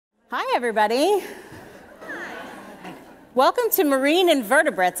Hi, everybody. Welcome to Marine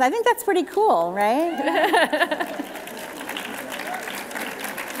Invertebrates. I think that's pretty cool, right?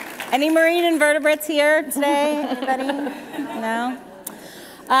 Any marine invertebrates here today? Anybody? No?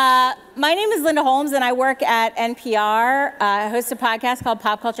 My name is Linda Holmes, and I work at NPR. I host a podcast called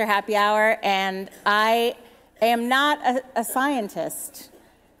Pop Culture Happy Hour, and I am not a scientist.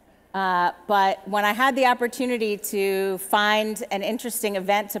 But when I had the opportunity to find an interesting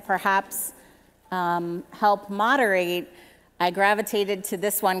event to perhaps help moderate, I gravitated to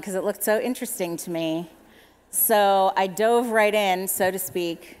this one because it looked so interesting to me. So I dove right in, so to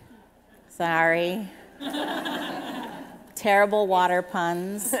speak. Sorry. Terrible water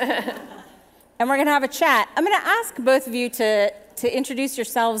puns. And we're going to have a chat. I'm going to ask both of you to introduce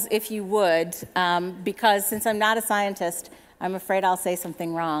yourselves, if you would, because since I'm not a scientist, I'm afraid I'll say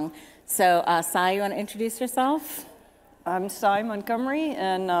something wrong. So, Cy, you want to introduce yourself? I'm Cy Montgomery,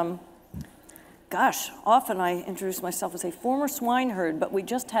 and gosh, often I introduce myself as a former swineherd, but we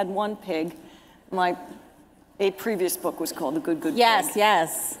just had one pig. A previous book was called The Good Pig.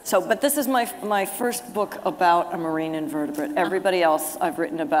 Yes. So, but this is my first book about a marine invertebrate. Everybody else I've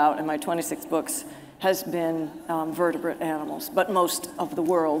written about in my 26 books has been vertebrate animals, but most of the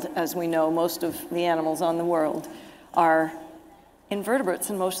world, as we know, most of the animals on the world are invertebrates,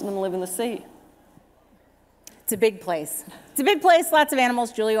 and most of them live in the sea. It's a big place. It's a big place, lots of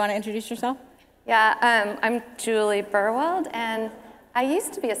animals. Julie, you want to introduce yourself? Yeah, I'm Juli Berwald, and I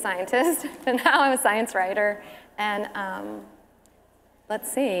used to be a scientist, but now I'm a science writer. And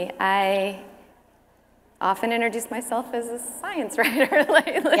let's see, I often introduce myself as a science writer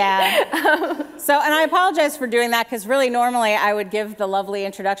lately. Yeah. And I apologize for doing that, because really normally I would give the lovely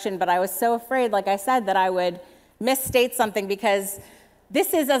introduction, but I was so afraid, like I said, that I would misstate something, because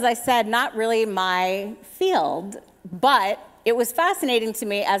this is, as I said, not really my field, but it was fascinating to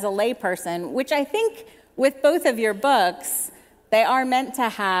me as a layperson, which I think with both of your books, they are meant to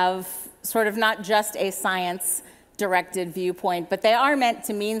have sort of not just a science-directed viewpoint, but they are meant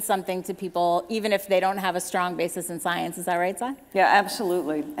to mean something to people, even if they don't have a strong basis in science. Is that right, Si? Yeah,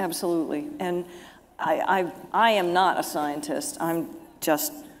 absolutely, absolutely. And I am not a scientist. I'm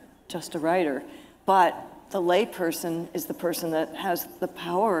just a writer. But the layperson is the person that has the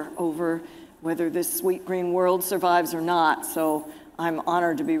power over whether this sweet green world survives or not. So I'm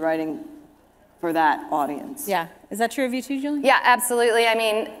honored to be writing for that audience. Yeah. Is that true of you too, Julie? Yeah, absolutely. I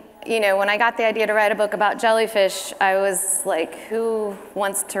mean, you know, when I got the idea to write a book about jellyfish, I was like, who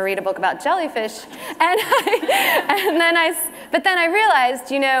wants to read a book about jellyfish? But then I realized,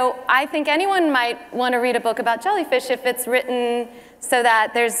 you know, I think anyone might want to read a book about jellyfish if it's written so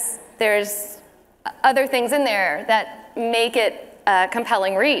that there's other things in there that make it a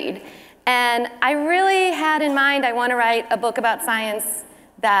compelling read. And I really had in mind, I want to write a book about science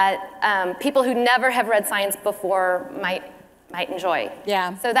that people who never have read science before might enjoy.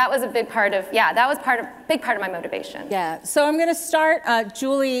 Yeah. So that was a big part of, big part of my motivation. Yeah. So I'm going to start,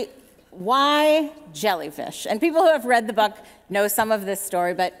 Julie, why jellyfish? And people who have read the book know some of this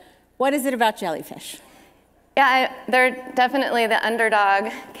story, but what is it about jellyfish? Yeah, they're definitely the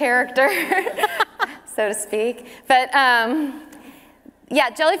underdog character, so to speak. But yeah,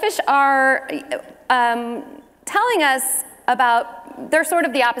 jellyfish are telling us about, they're sort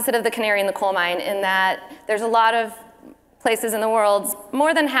of the opposite of the canary in the coal mine in that there's a lot of places in the world,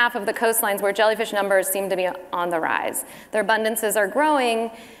 more than half of the coastlines where jellyfish numbers seem to be on the rise. Their abundances are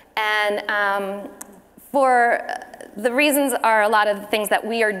growing, and for the reasons are a lot of the things that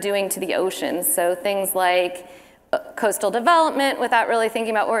we are doing to the oceans. So things like coastal development without really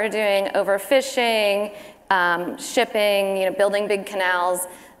thinking about what we're doing, overfishing, shipping, you know, building big canals.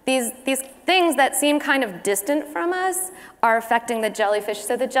 These things that seem kind of distant from us are affecting the jellyfish.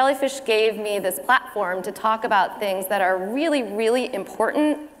 So the jellyfish gave me this platform to talk about things that are really, really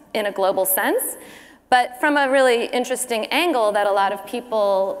important in a global sense, but from a really interesting angle that a lot of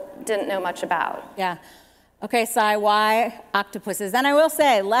people didn't know much about. Yeah. Okay, Cy, why octopuses? And I will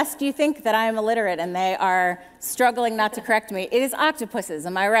say, lest you think that I am illiterate and they are struggling not to correct me, it is octopuses,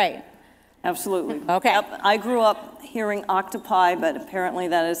 am I right? Absolutely. Okay. Yep. I grew up hearing octopi, but apparently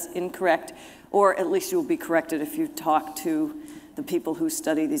that is incorrect, or at least you'll be corrected if you talk to the people who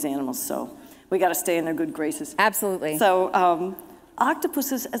study these animals. So we got to stay in their good graces. Absolutely. So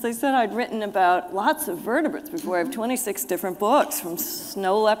octopuses, as I said, I'd written about lots of vertebrates before. I have 26 different books, from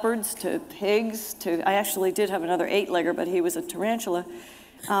snow leopards to pigs to, I actually did have another 8-legger, but he was a tarantula.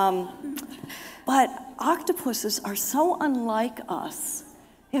 But octopuses are so unlike us.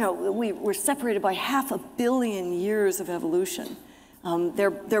 You know, we're separated by 500 million years of evolution.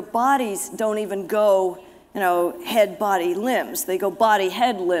 Their bodies don't even go head, body, limbs. They go body,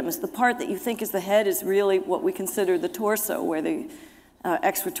 head, limbs. The part that you think is the head is really what we consider the torso, where the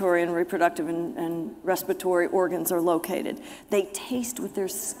excretory and reproductive and respiratory organs are located. They taste with their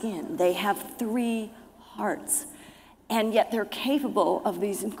skin. They have 3 hearts. And yet they're capable of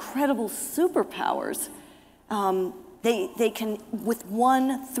these incredible superpowers. They can, with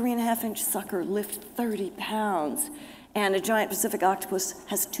one 3.5-inch sucker, lift 30 pounds. And a giant Pacific octopus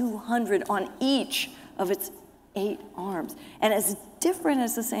has 200 on each of its 8 arms. And as different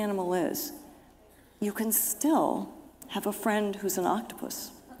as this animal is, you can still have a friend who's an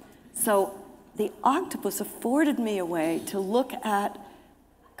octopus. So the octopus afforded me a way to look at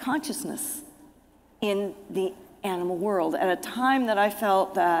consciousness in the animal world at a time that I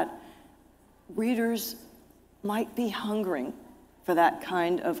felt that readers might be hungering for that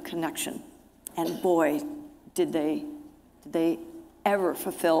kind of connection. And boy, did they ever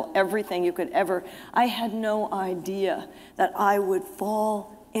fulfill everything you could ever. I had no idea that I would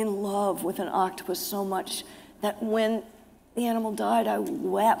fall in love with an octopus so much that when the animal died, I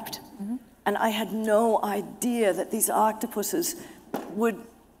wept. Mm-hmm. And I had no idea that these octopuses would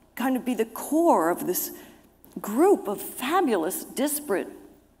kind of be the core of this group of fabulous, disparate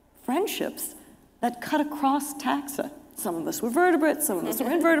friendships that cut across taxa. Some of us were vertebrates, some of us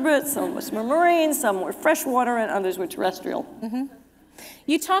were invertebrates, some of us were marine, some were freshwater, and others were terrestrial. Mm-hmm.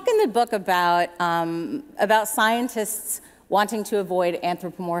 You talk in the book about scientists wanting to avoid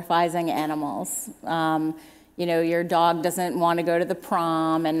anthropomorphizing animals. Your dog doesn't want to go to the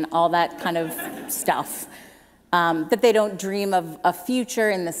prom and all that kind of stuff. That they don't dream of a future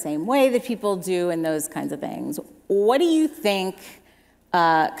in the same way that people do and those kinds of things. What do you think?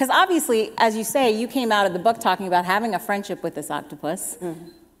 Because obviously, as you say, you came out of the book talking about having a friendship with this octopus. Mm-hmm.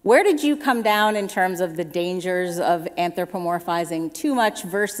 Where did you come down in terms of the dangers of anthropomorphizing too much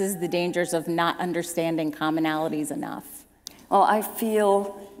versus the dangers of not understanding commonalities enough? Well, I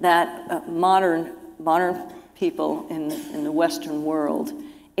feel that modern people in the Western world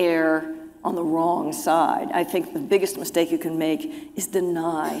err on the wrong side. I think the biggest mistake you can make is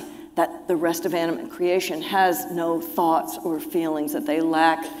deny that the rest of animate creation has no thoughts or feelings, that they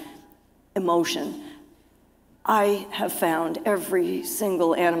lack emotion. I have found every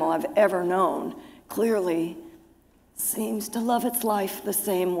single animal I've ever known clearly seems to love its life the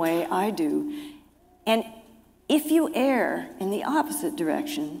same way I do. And if you err in the opposite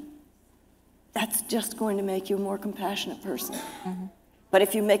direction, that's just going to make you a more compassionate person. Mm-hmm. But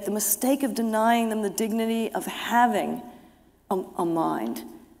if you make the mistake of denying them the dignity of having a mind,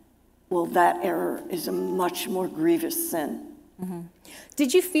 well, that error is a much more grievous sin. Mm-hmm.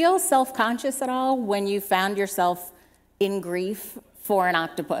 Did you feel self-conscious at all when you found yourself in grief for an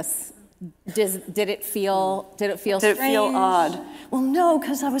octopus? Did it feel strange? Did it feel odd? Well, no,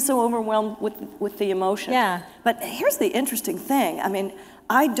 because I was so overwhelmed with the emotion. Yeah. But here's the interesting thing. I mean,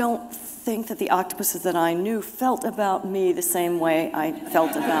 I don't think that the octopuses that I knew felt about me the same way I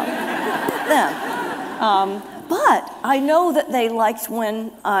felt about them. But I know that they liked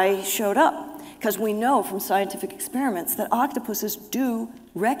when I showed up, because we know from scientific experiments that octopuses do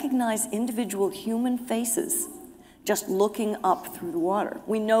recognize individual human faces just looking up through the water.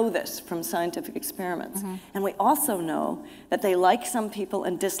 We know this from scientific experiments. Mm-hmm. And we also know that they like some people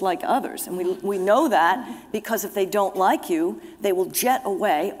and dislike others. And we know that because if they don't like you, they will jet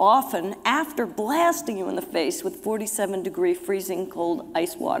away, often after blasting you in the face with 47-degree freezing cold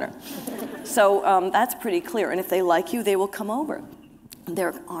ice water. So that's pretty clear. And if they like you, they will come over.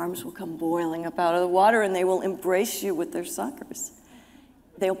 Their arms will come boiling up out of the water, and they will embrace you with their suckers.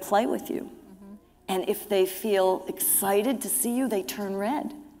 They'll play with you. And if they feel excited to see you, they turn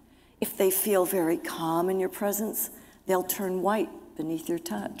red. If they feel very calm in your presence, they'll turn white beneath your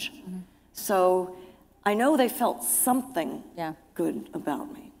touch. Mm-hmm. So I know they felt something good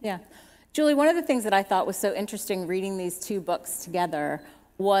about me. Yeah. Julie, one of the things that I thought was so interesting reading these 2 books together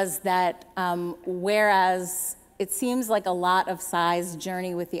was that whereas it seems like a lot of Sai's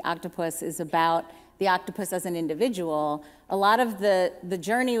journey with the octopus is about the octopus as an individual, a lot of the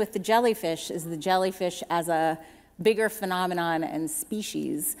journey with the jellyfish is the jellyfish as a bigger phenomenon and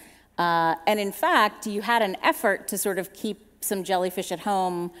species. And in fact, you had an effort to sort of keep some jellyfish at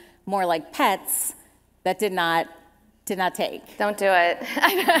home more like pets that did not take. Don't do it.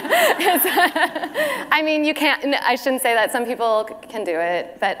 I mean, you can't, I shouldn't say that. Some people can do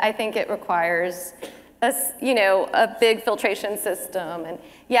it, but I think it requires a big filtration system. And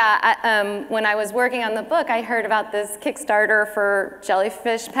yeah, when I was working on the book, I heard about this Kickstarter for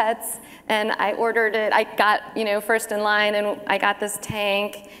jellyfish pets, and I ordered it. I got, first in line, and I got this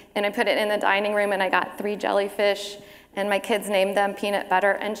tank, and I put it in the dining room, and I got 3 jellyfish, and my kids named them Peanut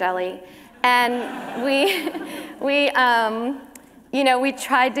Butter and Jelly. And we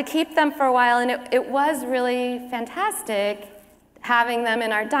tried to keep them for a while, and it was really fantastic having them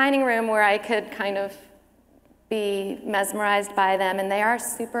in our dining room where I could kind of be mesmerized by them. And they are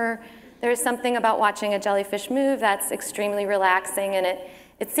there's something about watching a jellyfish move that's extremely relaxing, and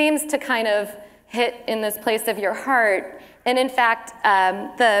it seems to kind of hit in this place of your heart. And in fact,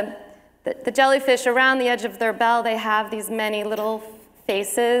 the jellyfish, around the edge of their bell, they have these many little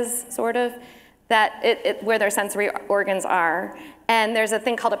faces, sort of, where their sensory organs are. And there's a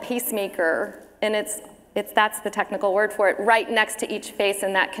thing called a pacemaker, and that's the technical word for it, right next to each face,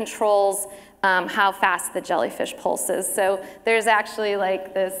 and that controls how fast the jellyfish pulses. So there's actually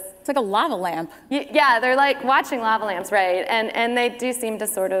like this. It's like a lava lamp. Yeah, they're like watching lava lamps, right? And they do seem to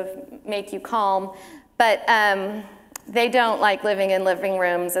sort of make you calm, but they don't like living in living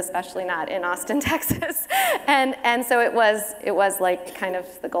rooms, especially not in Austin, Texas. And so it was like kind of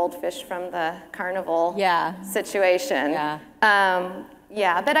the goldfish from the carnival situation.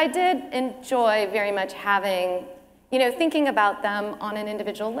 Yeah, but I did enjoy very much having, thinking about them on an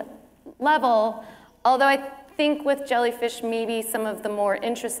individual level, although I think with jellyfish, maybe some of the more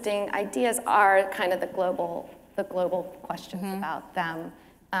interesting ideas are kind of the global questions about them.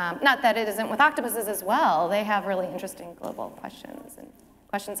 Not that it isn't with octopuses as well. They have really interesting global questions and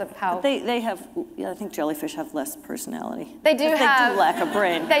questions of how they have. I think jellyfish have less personality. They do have. They do lack a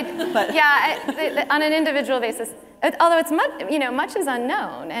brain. On an individual basis. Although it's much is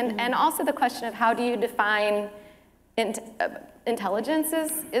unknown, and also the question of how do you define intelligence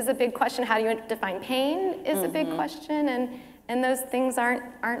is a big question. How do you define pain is a big question, and those things aren't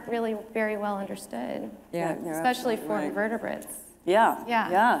really very well understood. Yeah, especially for invertebrates.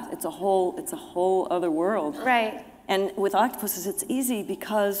 Yeah. It's a whole other world. Right. And with octopuses, it's easy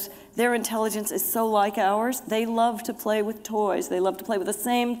because their intelligence is so like ours. They love to play with toys. They love to play with the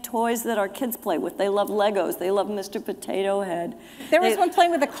same toys that our kids play with. They love Legos. They love Mr. Potato Head. There was one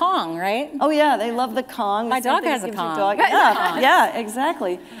playing with a Kong, right? Oh yeah, they love the Kong. My dog has a Kong. Yeah,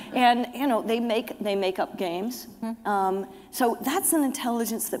 exactly. And they make up games. So that's an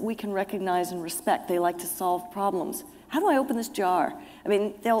intelligence that we can recognize and respect. They like to solve problems. How do I open this jar? I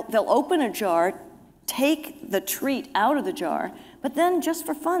mean, they'll open a jar, take the treat out of the jar, but then just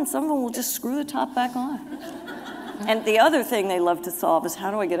for fun, some of them will just screw the top back on. And the other thing they love to solve is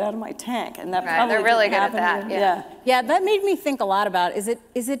how do I get out of my tank? And that probably they're really good happen at that. Yeah. Yeah, that made me think a lot about. Is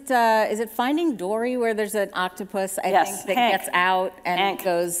it Finding Dory where there's an octopus I think that gets out and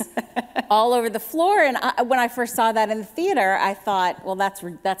goes all over the floor? And when I first saw that in the theater, I thought, well,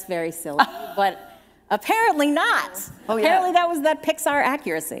 that's very silly, but. Apparently not. Oh, yeah. Apparently that was that Pixar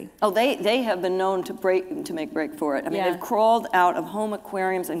accuracy. Oh, they have been known to make break for it. I mean, they've crawled out of home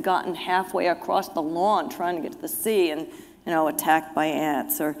aquariums and gotten halfway across the lawn trying to get to the sea and, attacked by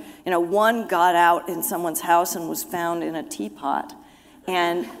ants. Or, one got out in someone's house and was found in a teapot.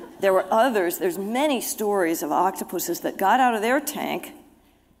 And there were others, there's many stories of octopuses that got out of their tank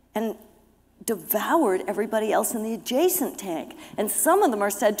and devoured everybody else in the adjacent tank. And some of them are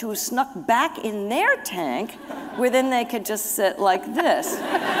said to have snuck back in their tank where then they could just sit like this.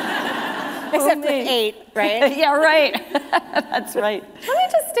 Except with 8, right? Yeah, right. That's right. Let me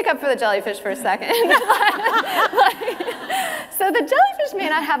just stick up for the jellyfish for a second. So the jellyfish may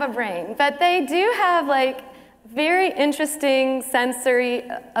not have a brain, but they do have very interesting sensory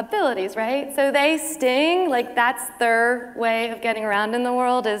abilities, right? So they sting, that's their way of getting around in the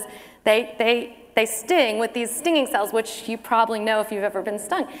world is they sting with these stinging cells, which you probably know if you've ever been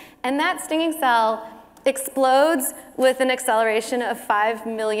stung. And that stinging cell explodes with an acceleration of 5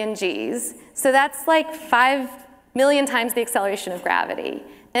 million Gs. So that's 5 million times the acceleration of gravity.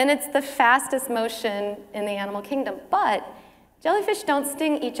 And it's the fastest motion in the animal kingdom. But jellyfish don't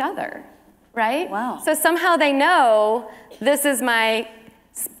sting each other, right? Wow. So somehow they know this is my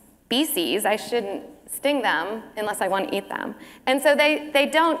species. I shouldn't sting them unless I want to eat them. And so they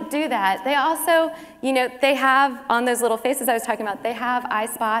don't do that. They also, they have on those little faces I was talking about, they have eye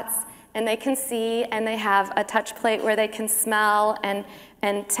spots and they can see, and they have a touch plate where they can smell and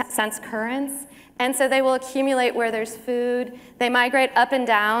sense currents. And so they will accumulate where there's food. They migrate up and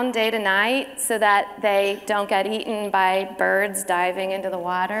down day to night so that they don't get eaten by birds diving into the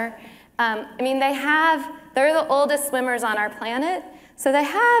water. They're the oldest swimmers on our planet. So they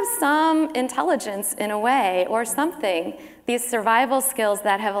have some intelligence in a way, or something, these survival skills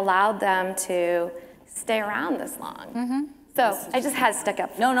that have allowed them to stay around this long. So I just had to stick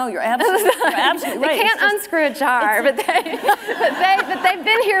up. No, you're absolutely right. They can't unscrew a jar, but they've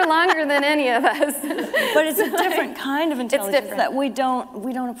been here longer than any of us. But it's a different kind of intelligence that we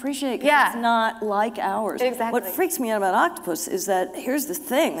don't appreciate because it's not like ours. Exactly. What freaks me out about octopus is that here's this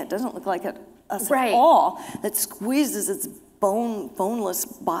thing that doesn't look like us at all, that squeezes its boneless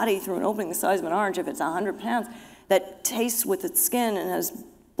body through an opening the size of an orange if it's 100 pounds, that tastes with its skin and has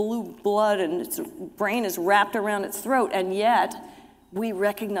blue blood and its brain is wrapped around its throat, and yet we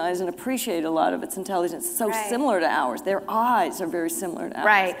recognize and appreciate a lot of its intelligence. It's so similar to ours. Their eyes are very similar to ours.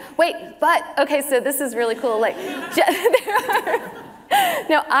 Right. Wait, but, okay, so this is really cool. Like,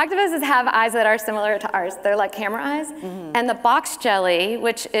 no, octopuses have eyes that are similar to ours. They're like camera eyes. Mm-hmm. And the box jelly,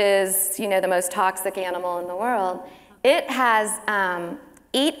 which is, you know, the most toxic animal in the world, it has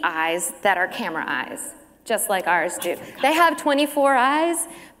 8 eyes that are camera eyes, just like ours do. They have 24 eyes,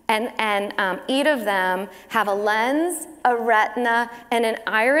 and 8 of them have a lens, a retina, and an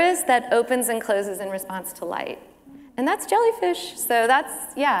iris that opens and closes in response to light. And that's jellyfish, so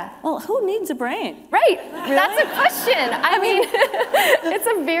that's, Well, who needs a brain? Right, really? That's a question. I mean, it's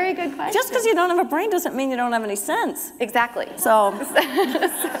a very good question. Just because you don't have a brain doesn't mean you don't have any sense. Exactly. So.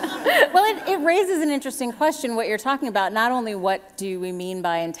 Well, it raises an interesting question, what you're talking about. Not only what do we mean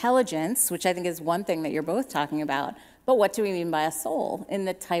by intelligence, which I think is one thing that you're both talking about, but what do we mean by a soul? In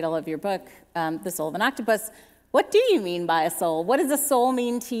the title of your book, The Soul of an Octopus, what do you mean by a soul? What does a soul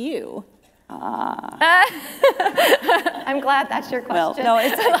mean to you? I'm glad that's your question. Well,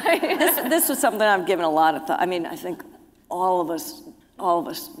 no, this was something I've given a lot of thought. I mean, I think all of us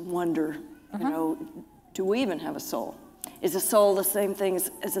wonder, you know, do we even have a soul? Is a soul the same thing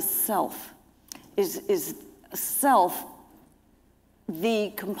as a self? Is a self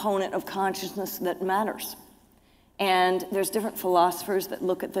the component of consciousness that matters? And there's different philosophers that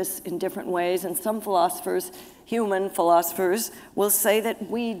look at this in different ways, and some philosophers, human philosophers, will say that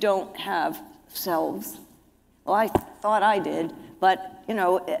we don't have selves. Well, I thought I did, but you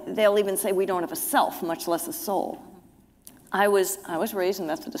know, they'll even say we don't have a self, much less a soul. I was raised in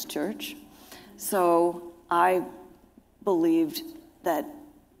Methodist Church, so I believed that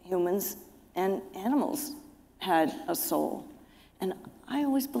humans and animals had a soul. And I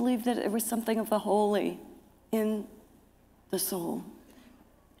always believed that there was something of the holy in the soul.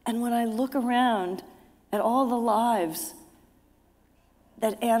 And when I look around at all the lives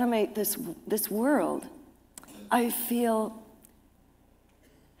that animate this world, I feel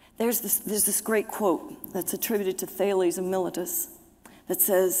there's this great quote that's attributed to Thales of Miletus that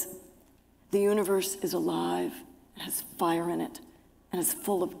says, "The universe is alive, it has fire in it, and is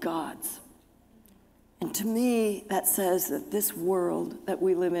full of gods." And to me, that says that this world that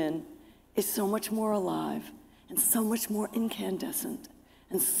we live in is so much more alive and so much more incandescent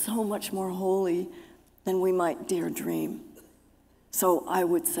and so much more holy than we might dare dream. So I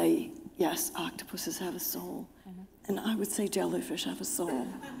would say, yes, octopuses have a soul. And I would say jellyfish have a soul.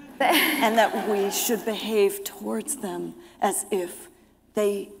 And that we should behave towards them as if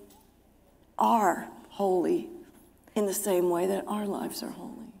they are holy in the same way that our lives are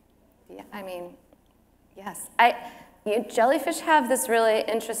holy. Yeah, I mean, yes. Jellyfish have this really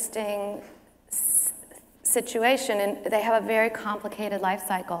interesting situation, and they have a very complicated life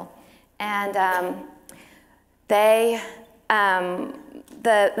cycle. And the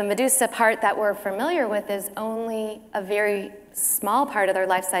Medusa part that we're familiar with is only a very small part of their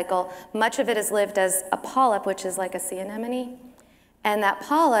life cycle. Much of it is lived as a polyp, which is like a sea anemone. And that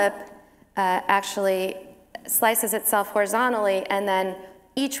polyp actually slices itself horizontally, and then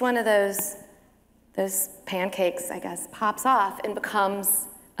each one of those pancakes, I guess, pops off and becomes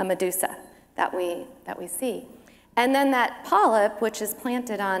a Medusa that we see. And then that polyp, which is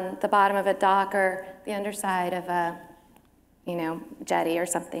planted on the bottom of a dock or the underside of a, jetty or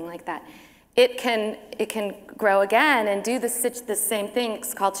something like that, it can grow again and do the same thing.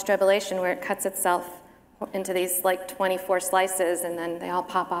 It's called strobilation, where it cuts itself into these like 24 slices, and then they all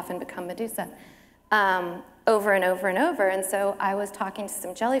pop off and become Medusa, over and over and over. And so I was talking to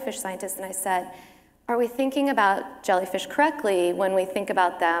some jellyfish scientists, and I said, are we thinking about jellyfish correctly when we think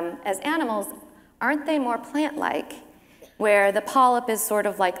about them as animals? Aren't they more plant-like, where the polyp is sort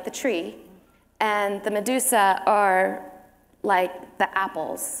of like the tree, and the Medusa are like the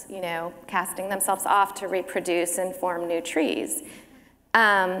apples, casting themselves off to reproduce and form new trees?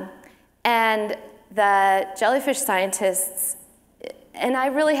 And the jellyfish scientists, and I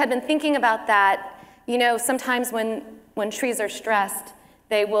really had been thinking about that, sometimes when trees are stressed,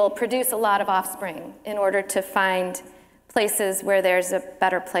 they will produce a lot of offspring in order to find places where there's a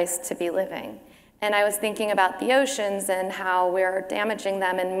better place to be living. And I was thinking about the oceans and how we're damaging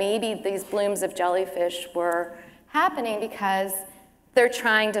them, and maybe these blooms of jellyfish were happening because they're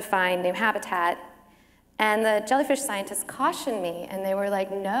trying to find new habitat. And the jellyfish scientists cautioned me, and they were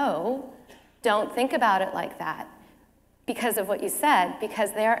like, no, don't think about it like that because of what you said,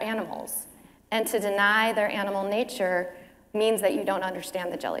 because they are animals. And to deny their animal nature means that you don't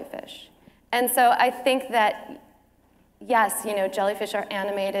understand the jellyfish. And so I think that, yes, jellyfish are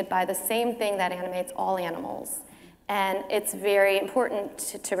animated by the same thing that animates all animals. And it's very important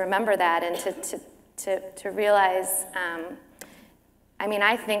to remember that and to realize,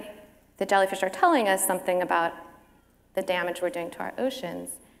 I think the jellyfish are telling us something about the damage we're doing to our oceans,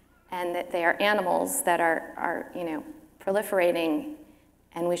 and that they are animals that are proliferating,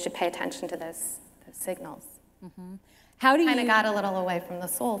 and we should pay attention to those signals. Mm-hmm. How do you... Kind of got a little away from the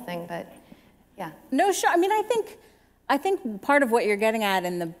soul thing, but yeah. No, sure. I think part of what you're getting at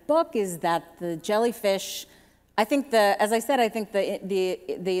in the book is that the jellyfish, as I said, I think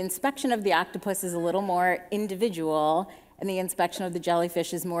the inspection of the octopus is a little more individual, and the inspection of the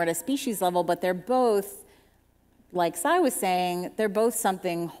jellyfish is more at a species level, but they're both, like Sai was saying, they're both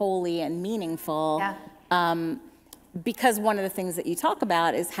something holy and meaningful. Yeah. Because one of the things that you talk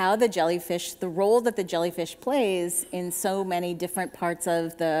about is how the jellyfish, the role that the jellyfish plays in so many different parts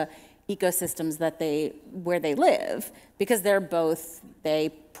of the ecosystems where they live, because they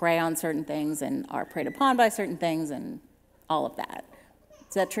prey on certain things and are preyed upon by certain things and all of that.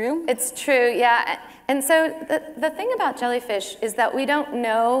 Is that true? It's true, yeah. And so the thing about jellyfish is that we don't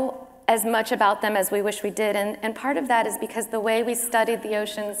know as much about them as we wish we did, and part of that is because the way we studied the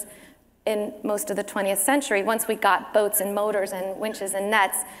oceans in most of the 20th century, once we got boats and motors and winches and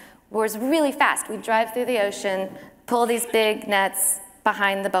nets, was really fast. We'd drive through the ocean, pull these big nets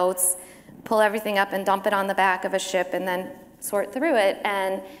behind the boats, pull everything up and dump it on the back of a ship, and then sort through it.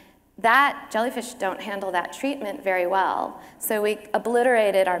 And that jellyfish don't handle that treatment very well. So we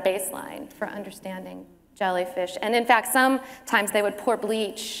obliterated our baseline for understanding jellyfish. And in fact, sometimes they would pour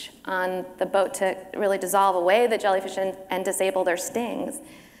bleach on the boat to really dissolve away the jellyfish and disable their stings.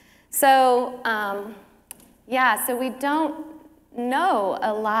 So, so we don't know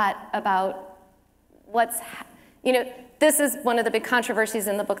a lot about this is one of the big controversies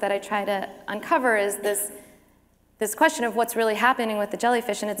in the book that I try to uncover, is this question of what's really happening with the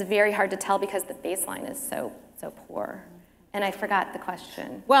jellyfish, and it's very hard to tell because the baseline is so poor. And I forgot the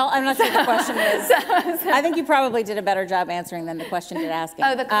question. Well, I'm not sure the question is. I think you probably did a better job answering than the question did asking.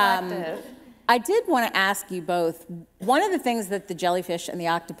 Oh, the collective. I did want to ask you both, one of the things that the jellyfish and the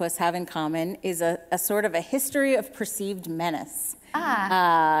octopus have in common is a sort of a history of perceived menace.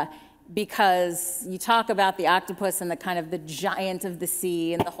 Because you talk about the octopus and the kind of the giant of the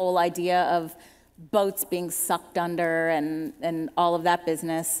sea and the whole idea of boats being sucked under and all of that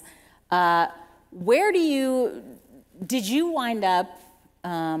business. Did you wind up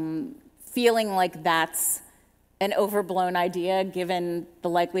feeling like that's an overblown idea, given the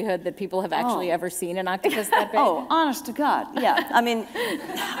likelihood that people have actually ever seen an octopus that big? Oh, honest to God, yeah.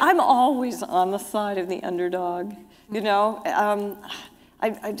 I'm always on the side of the underdog,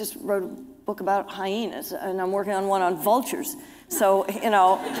 I just wrote a book about hyenas, and I'm working on one on vultures. So,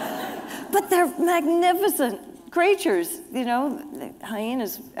 but they're magnificent creatures, The hyena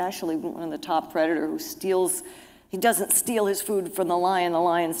is actually one of the top predator who steals. He doesn't steal his food from the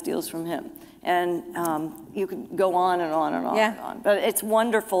lion steals from him. And you could go on and on and on and on. But it's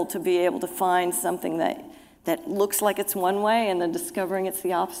wonderful to be able to find something that looks like it's one way and then discovering it's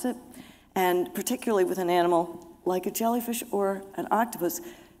the opposite. And particularly with an animal like a jellyfish or an octopus,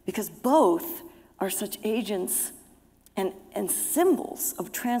 because both are such agents and symbols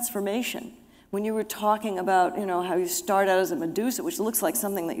of transformation. When you were talking about, how you start out as a medusa, which looks like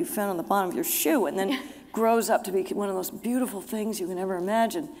something that you found on the bottom of your shoe, and then grows up to be one of those beautiful things you can ever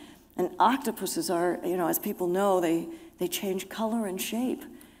imagine. And octopuses are, as people know, they change color and shape.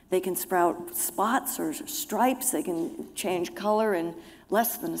 They can sprout spots or stripes. They can change color in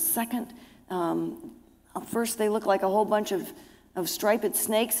less than a second. First, they look like a whole bunch of striped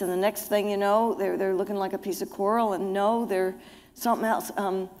snakes, and the next thing you know, they're looking like a piece of coral, and no, they're something else.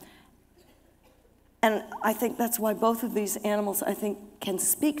 And I think that's why both of these animals, I think, can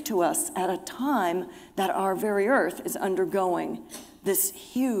speak to us at a time that our very Earth is undergoing this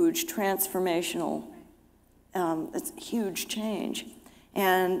huge transformational, this huge change.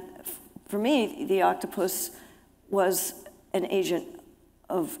 And for me, the octopus was an agent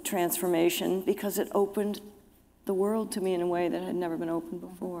of transformation because it opened the world to me in a way that had never been opened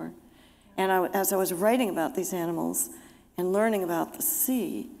before. And as I was writing about these animals and learning about the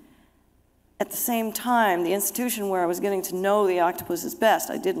sea, at the same time, the institution where I was getting to know the octopuses best,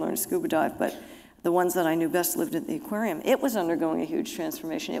 I did learn to scuba dive, but the ones that I knew best lived at the aquarium. It was undergoing a huge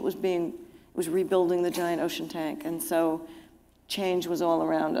transformation. It was being It was rebuilding the giant ocean tank. And so change was all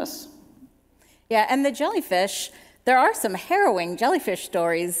around us. Yeah, and the jellyfish, there are some harrowing jellyfish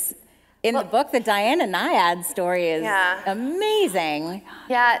stories in the book. The Diana Nyad story is amazing.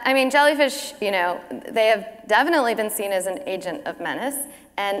 Yeah, I mean, jellyfish, you know, they have definitely been seen as an agent of menace.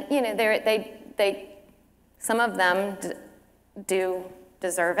 And, you know, some of them do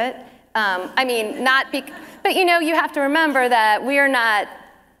deserve it. I mean, but you know, you have to remember that we're not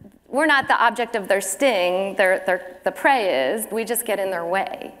the object of their sting. The prey is. We just get in their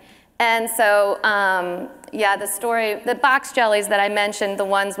way. And so, yeah, the box jellies that I mentioned, the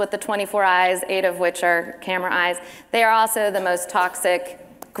ones with the 24 eyes, 8 of which are camera eyes, they are also the most toxic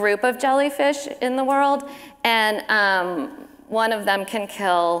group of jellyfish in the world. And one of them can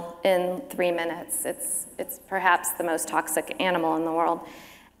kill in 3 minutes. It's perhaps the most toxic animal in the world.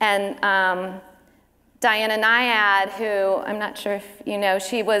 And Diana Nyad, who I'm not sure if you know,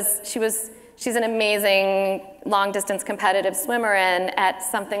 she's an amazing long-distance competitive swimmer, and at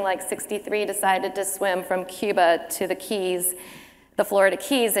something like 63 decided to swim from Cuba to the Keys, the Florida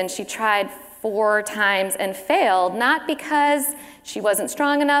Keys, and she tried 4 times and failed, not because she wasn't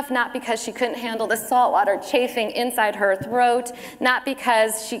strong enough, not because she couldn't handle the salt water chafing inside her throat, not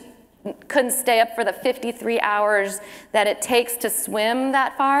because she couldn't stay up for the 53 hours that it takes to swim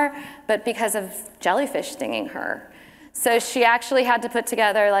that far, but because of jellyfish stinging her. So she actually had to put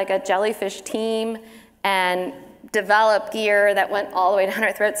together like a jellyfish team and develop gear that went all the way down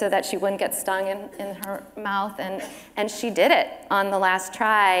her throat so that she wouldn't get stung in her mouth. And she did it on the last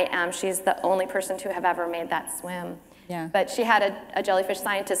try. She's the only person to have ever made that swim. Yeah. But she had a jellyfish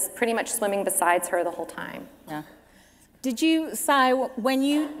scientist pretty much swimming beside her the whole time. Yeah. Did you, Sai, when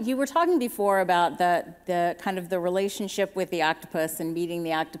you were talking before about the kind of the relationship with the octopus and meeting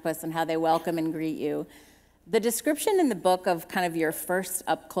the octopus and how they welcome and greet you, the description in the book of kind of your first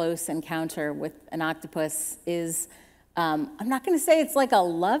up-close encounter with an octopus is, I'm not going to say it's like a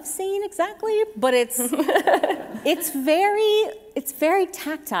love scene exactly, but it's very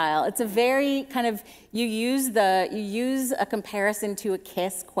tactile. It's a very kind of, you use a comparison to a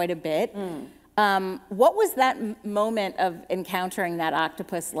kiss quite a bit. What was that moment of encountering that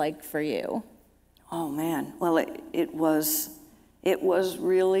octopus like for you? Oh man, well it was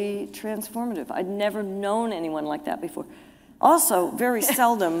really transformative. I'd never known anyone like that before. Also, very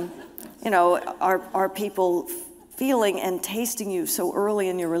seldom, you know, are people feeling and tasting you so early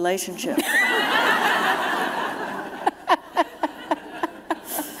in your relationship.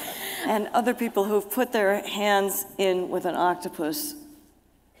 And other people who've put their hands in with an octopus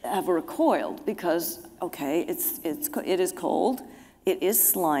have recoiled because, okay, it is cold, it is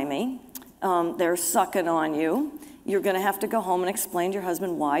slimy, they're sucking on you. You're going to have to go home and explain to your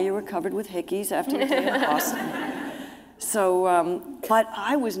husband why you were covered with hickeys after you came across them. So, but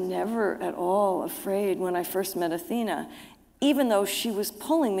I was never at all afraid when I first met Athena, even though she was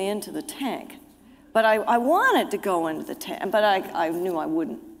pulling me into the tank. But I wanted to go into the tank, but I knew I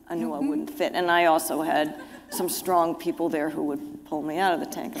wouldn't. I knew I wouldn't fit, and I also had some strong people there who would pull me out of the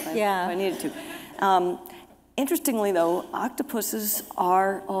tank if I needed to. Interestingly, though, octopuses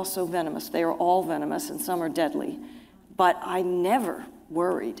are also venomous. They are all venomous, and some are deadly. But I never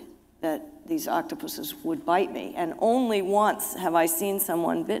worried that these octopuses would bite me. And only once have I seen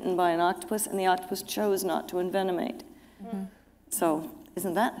someone bitten by an octopus, and the octopus chose not to envenomate. So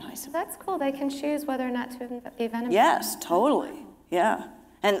isn't that nice? That's cool. They can choose whether or not to envenomate. Yes, totally. Yeah.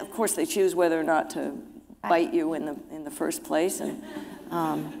 And of course, they choose whether or not to bite you in the first place. And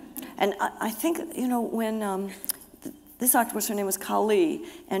I think, you know, when this octopus, her name was Kali,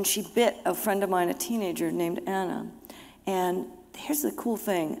 and she bit a friend of mine, a teenager named Anna. And here's the cool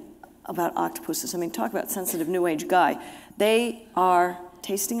thing about octopuses. I mean, talk about sensitive new age guy. They are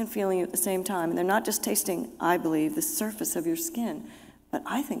tasting and feeling you at the same time. And they're not just tasting, I believe, the surface of your skin, but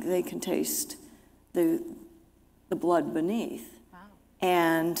I think they can taste the blood beneath. Wow.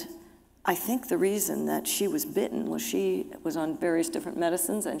 And I think the reason that she was bitten was she was on various different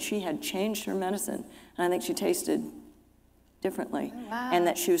medicines, and she had changed her medicine. And I think she tasted differently. Oh, wow. And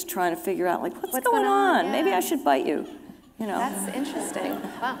that she was trying to figure out, like, what's going on? Yeah. Maybe I should bite you. You know? That's interesting.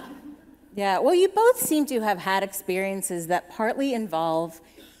 Wow. Yeah, well, you both seem to have had experiences that partly involve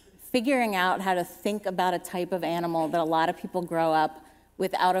figuring out how to think about a type of animal that a lot of people grow up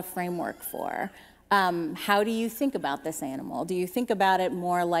without a framework for. How do you think about this animal? Do you think about it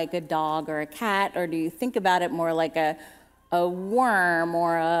more like a dog or a cat, or do you think about it more like a worm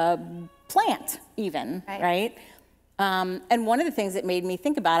or a plant even, right? And one of the things that made me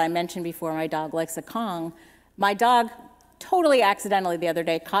think about, I mentioned before, my dog likes a Kong. My dog totally accidentally the other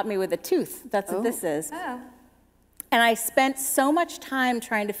day caught me with a tooth. That's what this is. Oh. And I spent so much time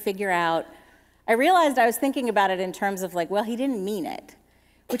trying to figure out I realized I was thinking about it in terms of like, well, he didn't mean it,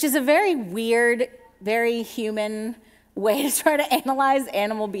 which is a very weird, very human way to try to analyze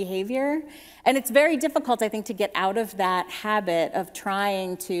animal behavior. And it's very difficult, I think, to get out of that habit of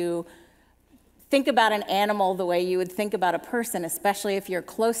trying to think about an animal the way you would think about a person, especially if you're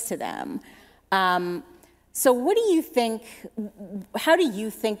close to them. So what do you think, how do you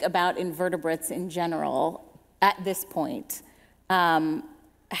think about invertebrates in general at this point?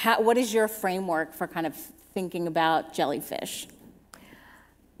 What is your framework for kind of thinking about jellyfish?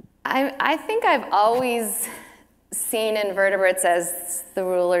 I think I've always seen invertebrates as the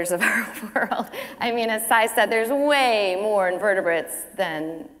rulers of our world. I mean, as Sai said, there's way more invertebrates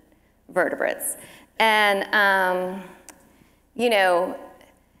than vertebrates. And, you know,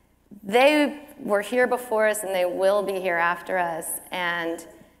 they were here before us and they will be here after us. And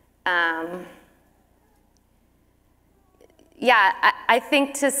yeah, I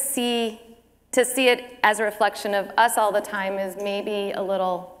think to see it as a reflection of us all the time is maybe a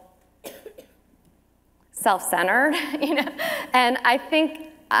little self-centered, you know. And I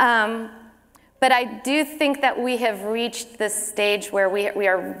think, but I do think that we have reached this stage where we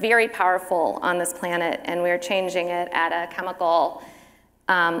are very powerful on this planet, and we are changing it at a chemical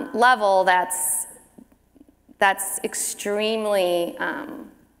level that's extremely,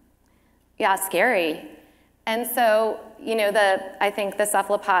 yeah, scary. And so, you know, I think the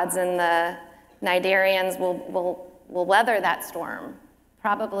cephalopods and the cnidarians will weather that storm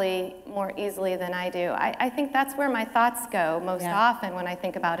probably more easily than I do. I think that's where my thoughts go most often when I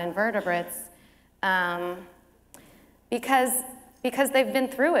think about invertebrates, because they've been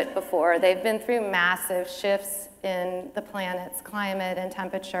through it before. They've been through massive shifts in the planet's climate and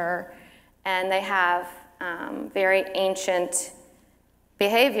temperature, and they have very ancient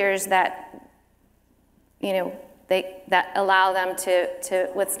behaviors that, you know, that allow them to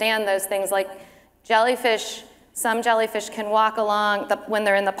withstand those things. Like jellyfish, some jellyfish can walk along, when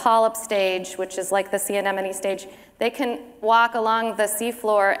they're in the polyp stage, which is like the sea anemone stage, they can walk along the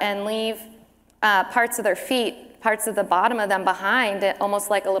seafloor and leave parts of their feet, parts of the bottom of them behind, almost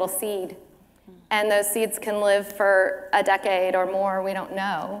like a little seed. And those seeds can live for a decade or more, we don't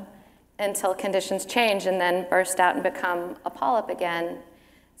know, until conditions change and then burst out and become a polyp again.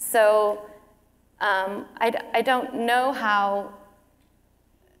 So I don't know how.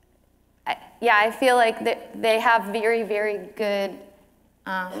 Yeah, I feel like they have very, very good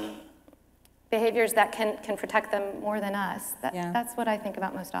behaviors that can protect them more than us. That's what I think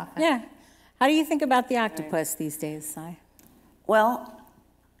about most often. Yeah. How do you think about the octopus these days, Sai? Well,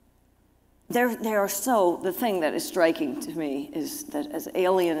 they are so, the thing that is striking to me is that as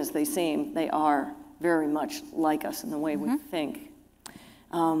alien as they seem, they are very much like us in the way we think.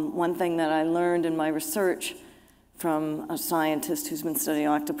 One thing that I learned in my research from a scientist who's been studying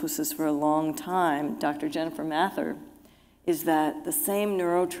octopuses for a long time, Dr. Jennifer Mather, is that the same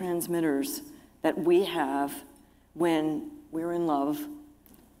neurotransmitters that we have when we're in love,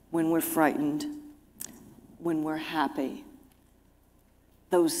 when we're frightened, when we're happy,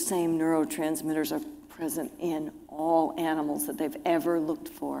 those same neurotransmitters are present in all animals that they've ever looked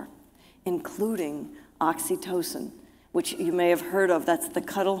for, including oxytocin, which you may have heard of. That's the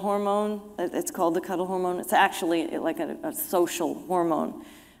cuddle hormone. It's called the cuddle hormone. It's actually like a social hormone.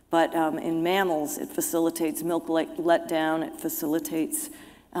 But in mammals, it facilitates milk letdown. It facilitates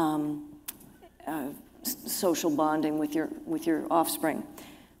social bonding with your offspring.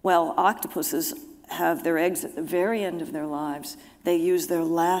 Well, octopuses have their eggs at the very end of their lives. They use their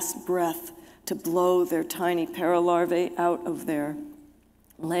last breath to blow their tiny paralarvae out of their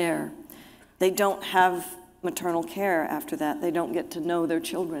lair. They don't have maternal care after that. They don't get to know their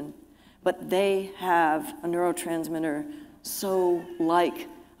children. But they have a neurotransmitter so like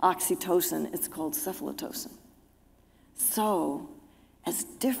oxytocin, it's called cephalotocin. So, as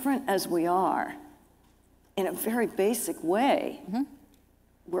different as we are, in a very basic way,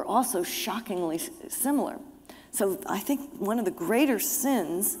 we're also shockingly similar. So I think one of the greater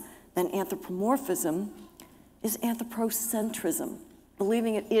sins than anthropomorphism is anthropocentrism,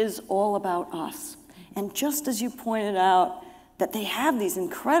 believing it is all about us. And just as you pointed out, that they have these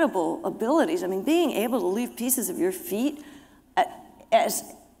incredible abilities. I mean, being able to leave pieces of your feet as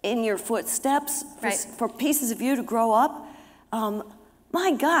in your footsteps for pieces of you to grow up.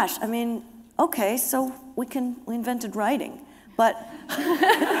 My gosh, I mean, okay, so we invented writing, but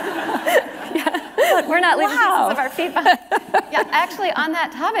we're not leaving pieces of our feet behind. Yeah, actually, on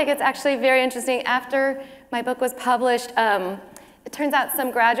that topic, it's actually very interesting. After my book was published, it turns out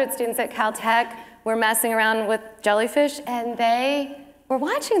some graduate students at Caltech were messing around with jellyfish, and they were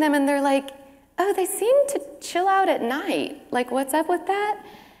watching them, and they're like, oh, they seem to chill out at night. Like, what's up with that?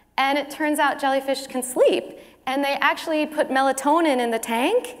 And it turns out jellyfish can sleep. And they actually put melatonin in the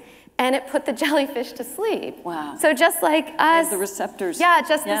tank, and it put the jellyfish to sleep. Wow. So just like us. The receptors. Yeah,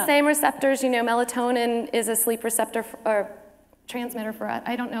 just the same receptors. You know, melatonin is a sleep receptor or transmitter for us.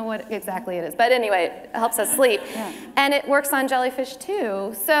 I don't know what exactly it is, but anyway, it helps us sleep. Yeah. And it works on jellyfish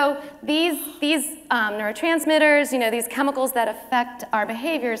too. So these neurotransmitters, you know, these chemicals that affect our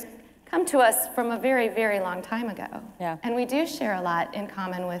behaviors come to us from a very, very long time ago. Yeah. And we do share a lot in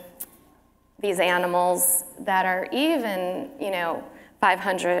common with these animals that are even, you know,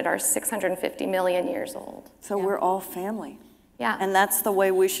 500 or 650 million years old. So we're all family. Yeah. And that's the way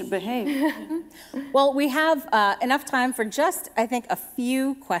we should behave. Well, we have enough time for just, I think, a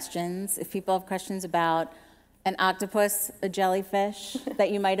few questions. If people have questions about an octopus, a jellyfish that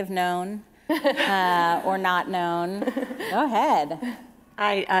you might have known or not known, go ahead.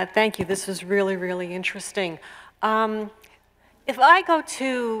 Thank you. This was really, really interesting. If I go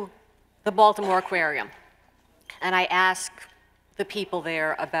to the Baltimore Aquarium and I ask the people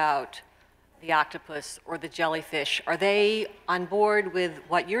there about the octopus or the jellyfish, are they on board with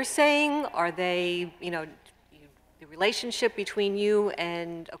what you're saying? Are they, you know, the relationship between you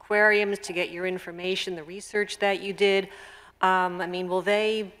and aquariums to get your information, the research that you did? I mean, will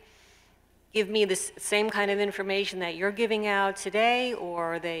they give me the same kind of information that you're giving out today,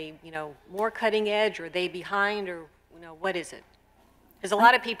 or are they, you know, more cutting edge, or are they behind, or, you know, what is it? Because a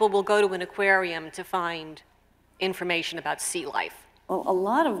lot of people will go to an aquarium to find information about sea life. Well, a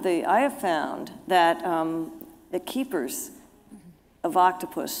lot of I have found that the keepers of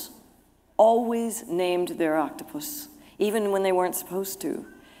octopus always named their octopus, even when they weren't supposed to.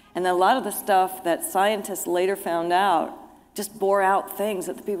 And a lot of the stuff that scientists later found out just bore out things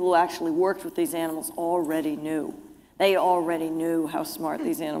that the people who actually worked with these animals already knew. They already knew how smart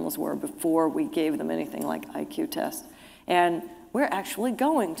these animals were before we gave them anything like IQ tests. And we're actually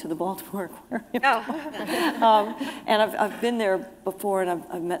going to the Baltimore Aquarium. Oh. And I've been there before, and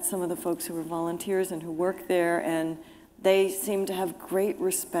I've met some of the folks who are volunteers and who work there, and they seem to have great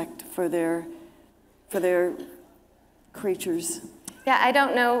respect for their creatures. Yeah, I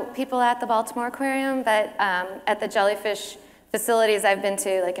don't know people at the Baltimore Aquarium, but at the jellyfish facilities I've been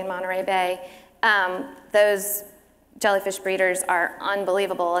to, like in Monterey Bay, those jellyfish breeders are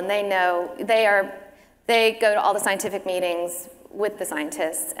unbelievable, and they go to all the scientific meetings with the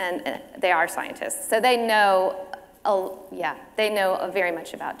scientists, and they are scientists, so they know, very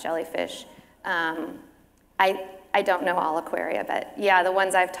much about jellyfish. I don't know all aquaria, but yeah, the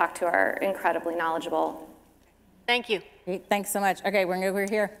ones I've talked to are incredibly knowledgeable. Thank you. Great, thanks so much. Okay, we're over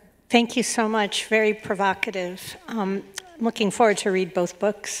here. Thank you so much. Very provocative. Looking forward to read both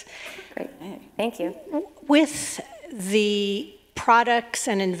books. Great. Thank you. With the products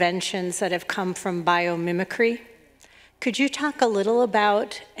and inventions that have come from biomimicry, could you talk a little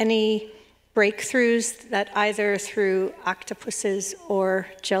about any breakthroughs that either through octopuses or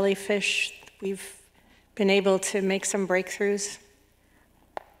jellyfish we've been able to make some breakthroughs?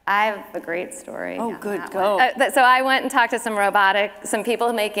 I have a great story. Oh, good, go. So I went and talked to some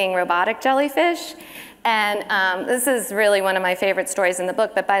people making robotic jellyfish, and this is really one of my favorite stories in the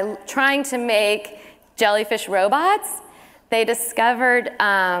book, but by trying to make jellyfish robots, they discovered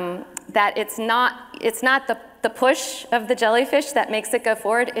that it's not the push of the jellyfish that makes it go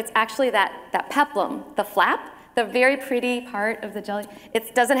forward. It's actually that peplum, the flap, the very pretty part of the jelly.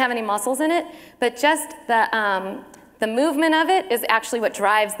 It doesn't have any muscles in it, but just the movement of it is actually what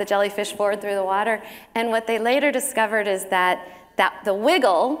drives the jellyfish forward through the water. And what they later discovered is that the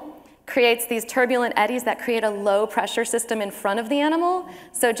wiggle creates these turbulent eddies that create a low pressure system in front of the animal.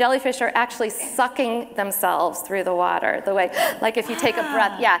 So jellyfish are actually sucking themselves through the water, the way, like if you take a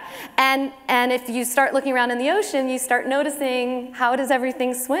breath, yeah. And if you start looking around in the ocean, you start noticing, how does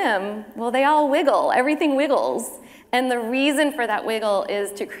everything swim? Well, they all wiggle, everything wiggles. And the reason for that wiggle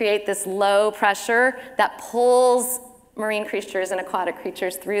is to create this low pressure that pulls marine creatures and aquatic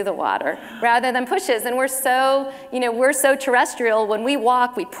creatures through the water rather than pushes. And we're so terrestrial. When we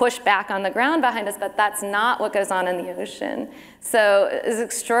walk, we push back on the ground behind us, but that's not what goes on in the ocean. So it's an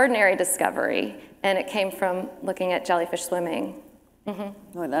extraordinary discovery, and it came from looking at jellyfish swimming.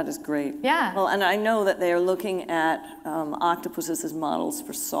 Mm-hmm. Oh, that is great. Yeah. Well, and I know that they are looking at octopuses as models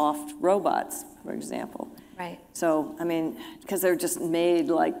for soft robots, for example. Right. So, I mean, because they're just made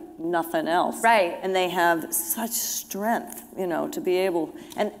like nothing else. Right. And they have such strength, you know, to be able,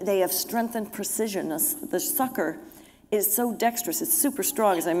 and they have strength and precision. The sucker is so dexterous. It's super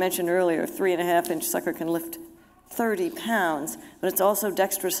strong. As I mentioned earlier, 3.5-inch sucker can lift 30 pounds, but it's also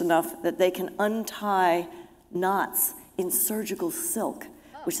dexterous enough that they can untie knots in surgical silk.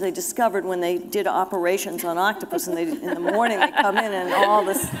 which they discovered when they did operations on Octopus, and in the morning they come in and all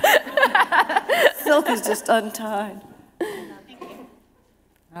this silk is just untied.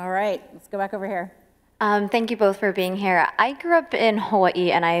 All right, let's go back over here. Thank you both for being here. I grew up in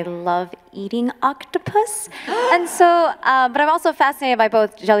Hawaii and I love eating octopus. And so, but I'm also fascinated by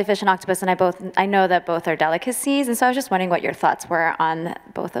both jellyfish and octopus, and I know that both are delicacies. And so I was just wondering what your thoughts were on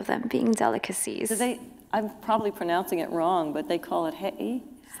both of them being delicacies. I'm probably pronouncing it wrong, but they call it hei?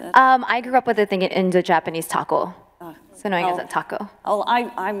 I grew up with it thinking in the Japanese taco. So knowing it's a taco. Oh,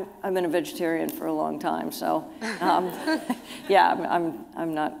 I've been a vegetarian for a long time, so yeah,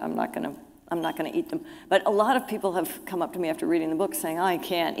 I'm not gonna eat them. But a lot of people have come up to me after reading the book saying, I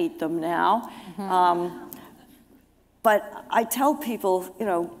can't eat them now. But I tell people,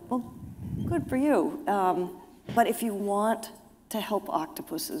 well, good for you. But if you want to help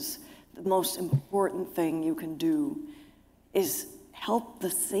octopuses, the most important thing you can do is help the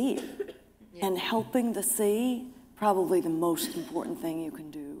sea. Yeah. And helping the sea, probably the most important thing you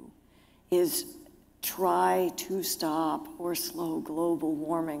can do is try to stop or slow global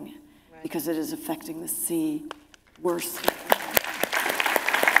warming, because it is affecting the sea worse.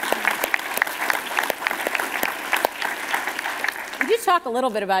 Could you talk a little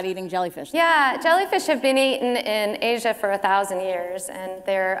bit about eating jellyfish? Yeah, jellyfish have been eaten in Asia for 1,000 years, and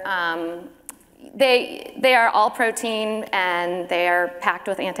they are all protein and they are packed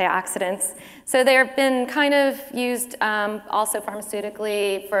with antioxidants. So they've been kind of used also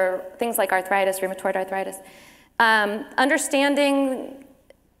pharmaceutically for things like arthritis, rheumatoid arthritis. Understanding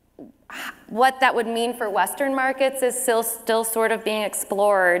what that would mean for Western markets is still sort of being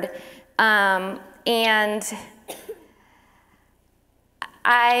explored. And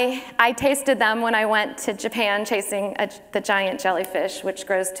I tasted them when I went to Japan chasing the giant jellyfish, which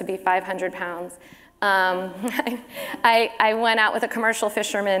grows to be 500 pounds. I went out with a commercial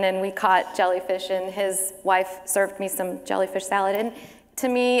fisherman and we caught jellyfish, and his wife served me some jellyfish salad. And to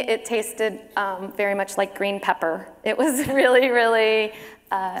me, it tasted very much like green pepper. It was really, really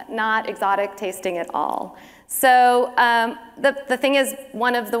not exotic tasting at all. So the thing is,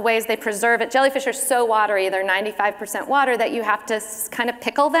 one of the ways they preserve it, jellyfish are so watery, they're 95% water, that you have to kind of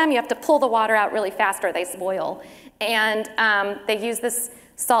pickle them. You have to pull the water out really fast or they spoil. And they use this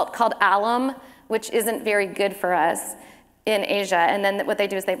salt called alum, which isn't very good for us in Asia. And then what they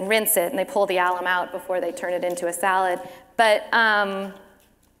do is they rinse it and they pull the alum out before they turn it into a salad. But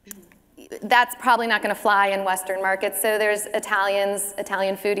that's probably not going to fly in Western markets. So there's Italian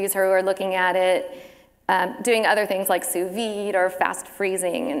foodies who are looking at it, doing other things like sous vide or fast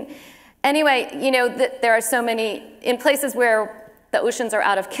freezing. And anyway, there are so many, in places where the oceans are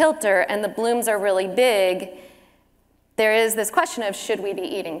out of kilter and the blooms are really big, there is this question of, should we be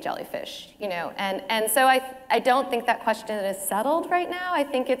eating jellyfish? And so I don't think that question is settled right now. I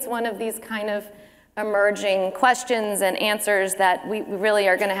think it's one of these kind of emerging questions and answers that we really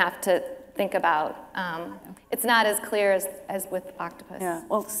are going to have to think about. It's not as clear as with octopus. Yeah,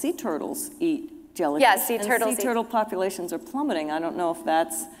 well, sea turtles eat jellyfish. Yeah, sea turtles. And sea turtle populations are plummeting. I don't know if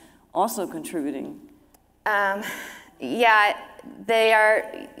that's also contributing. Yeah, they are.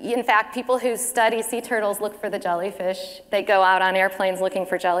 In fact, people who study sea turtles look for the jellyfish. They go out on airplanes looking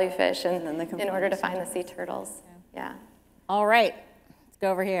for jellyfish in order to find the sea turtles. Yeah. All right, let's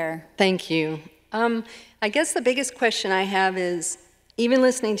go over here. Thank you. I guess the biggest question I have is, even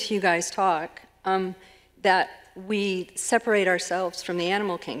listening to you guys talk, that we separate ourselves from the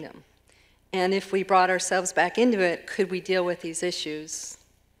animal kingdom. And if we brought ourselves back into it, could we deal with these issues,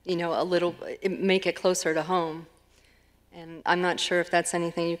 a little, make it closer to home? And I'm not sure if that's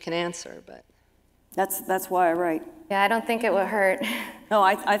anything you can answer, but. That's why I write. Yeah, I don't think it would hurt. No,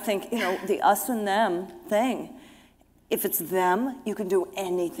 I think, the us and them thing, if it's them, you can do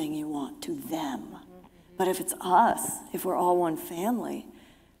anything you want to them. Mm-hmm. But if it's us, if we're all one family,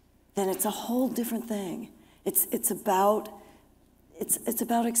 then it's a whole different thing. It's about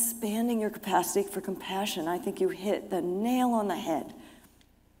expanding your capacity for compassion. I think you hit the nail on the head.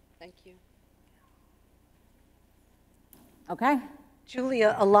 Thank you. Okay. Juli,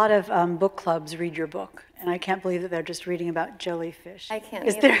 a lot of book clubs read your book, and I can't believe that they're just reading about jellyfish. I can't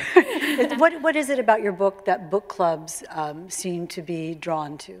either. What is it about your book that book clubs seem to be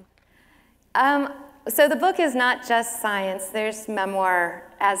drawn to? So the book is not just science. There's memoir,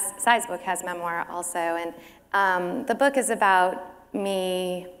 as Sai's book has memoir also. And the book is about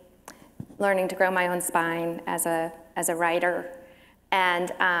me learning to grow my own spine as a writer.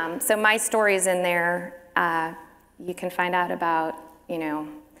 And so my story's in there. You can find out about,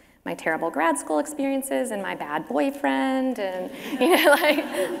 my terrible grad school experiences and my bad boyfriend and,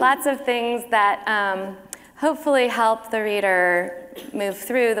 like lots of things that hopefully help the reader move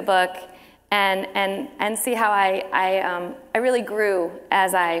through the book and see how I really grew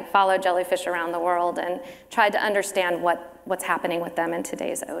as I followed jellyfish around the world and tried to understand what's happening with them in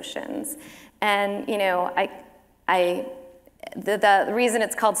today's oceans. And you know, the reason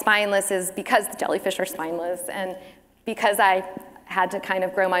it's called Spineless is because the jellyfish are spineless, and because I had to kind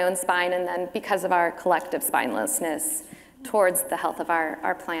of grow my own spine, and then because of our collective spinelessness towards the health of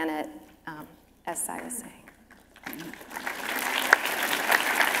our planet, as Sai was saying.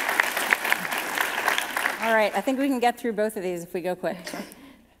 All right, I think we can get through both of these if we go quick.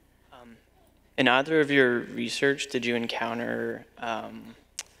 In either of your research, did you encounter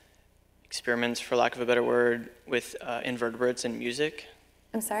experiments, for lack of a better word, with invertebrates and music?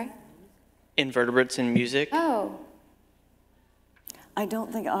 I'm sorry? Invertebrates and music? Oh. I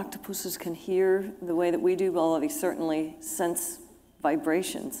don't think octopuses can hear the way that we do, although they certainly sense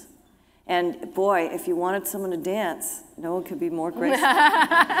vibrations. And boy, if you wanted someone to dance, no one could be more graceful.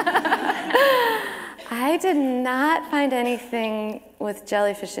 I did not find anything with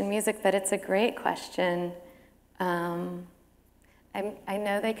jellyfish and music, but it's a great question. I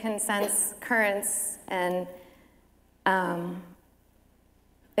know they can sense currents, and I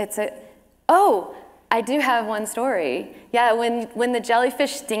do have one story. Yeah, when the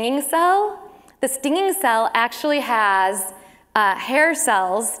jellyfish stinging cell, the stinging cell actually has hair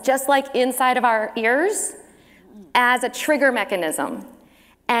cells, just like inside of our ears, as a trigger mechanism.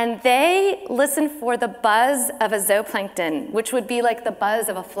 And they listen for the buzz of a zooplankton, which would be like the buzz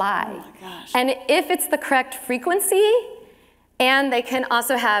of a fly. Oh my gosh. And if it's the correct frequency, and they can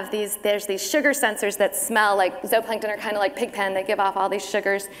also have there's these sugar sensors that smell like zooplankton are kind of like pigpen, they give off all these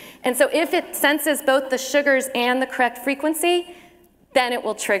sugars. And so if it senses both the sugars and the correct frequency, then it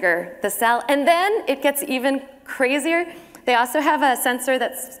will trigger the cell. And then it gets even crazier. They also have a sensor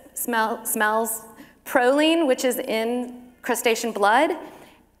that smells proline, which is in crustacean blood.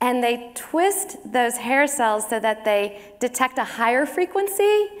 And they twist those hair cells so that they detect a higher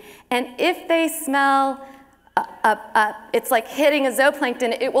frequency. And if they smell it's like hitting a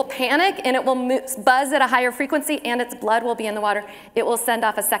zooplankton, it will panic and it will buzz at a higher frequency, and its blood will be in the water. It will send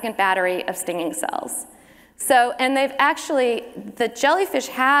off a second battery of stinging cells. So, and the jellyfish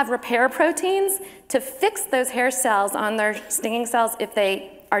have repair proteins to fix those hair cells on their stinging cells if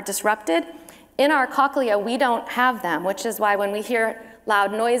they are disrupted. In our cochlea, we don't have them, which is why when we hear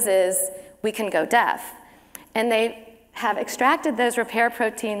loud noises, we can go deaf. And they have extracted those repair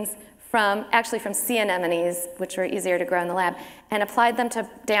proteins from sea anemones, which were easier to grow in the lab, and applied them to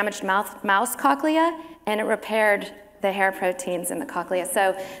damaged mouse cochlea, and it repaired the hair proteins in the cochlea.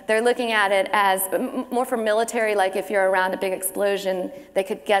 So they're looking at it as more for military, like if you're around a big explosion, they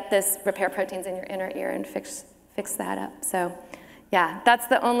could get this repair proteins in your inner ear and fix that up. So yeah, that's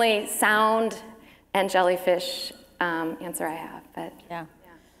the only sound and jellyfish answer I have. But yeah.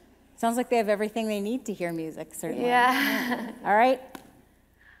 Sounds like they have everything they need to hear music, certainly. Yeah. All right.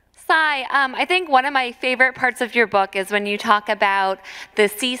 Sai, I think one of my favorite parts of your book is when you talk about the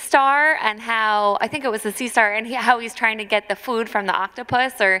sea star and how, I think it was the sea star, and how he's trying to get the food from the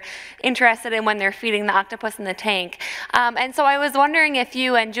octopus, or interested in when they're feeding the octopus in the tank. And so I was wondering if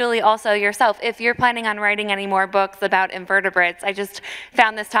you and Julie also yourself, if you're planning on writing any more books about invertebrates. I just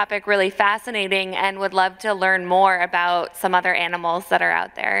found this topic really fascinating and would love to learn more about some other animals that are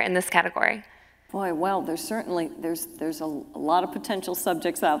out there in this category. Boy, well, there's a lot of potential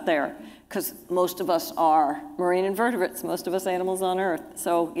subjects out there, because most of us are marine invertebrates, most of us animals on Earth.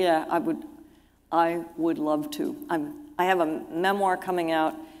 So yeah, I would love to. I have a memoir coming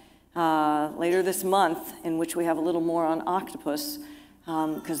out later this month in which we have a little more on octopus,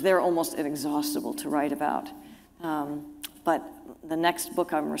 because they're almost inexhaustible to write about. But the next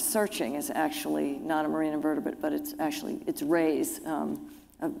book I'm researching is actually not a marine invertebrate, but it's rays.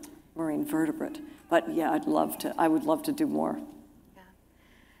 Marine vertebrate. But yeah, I would love to do more.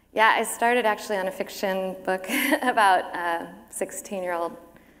 Yeah, I started actually on a fiction book about a 16-year-old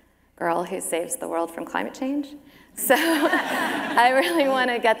girl who saves the world from climate change. So I really want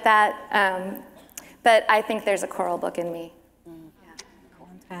to get that. But I think there's a coral book in me.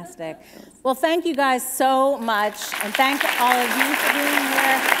 Fantastic. Well, thank you guys so much. And thank all of you for being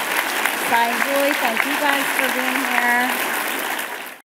here. Sai and Julie, thank you guys for being here.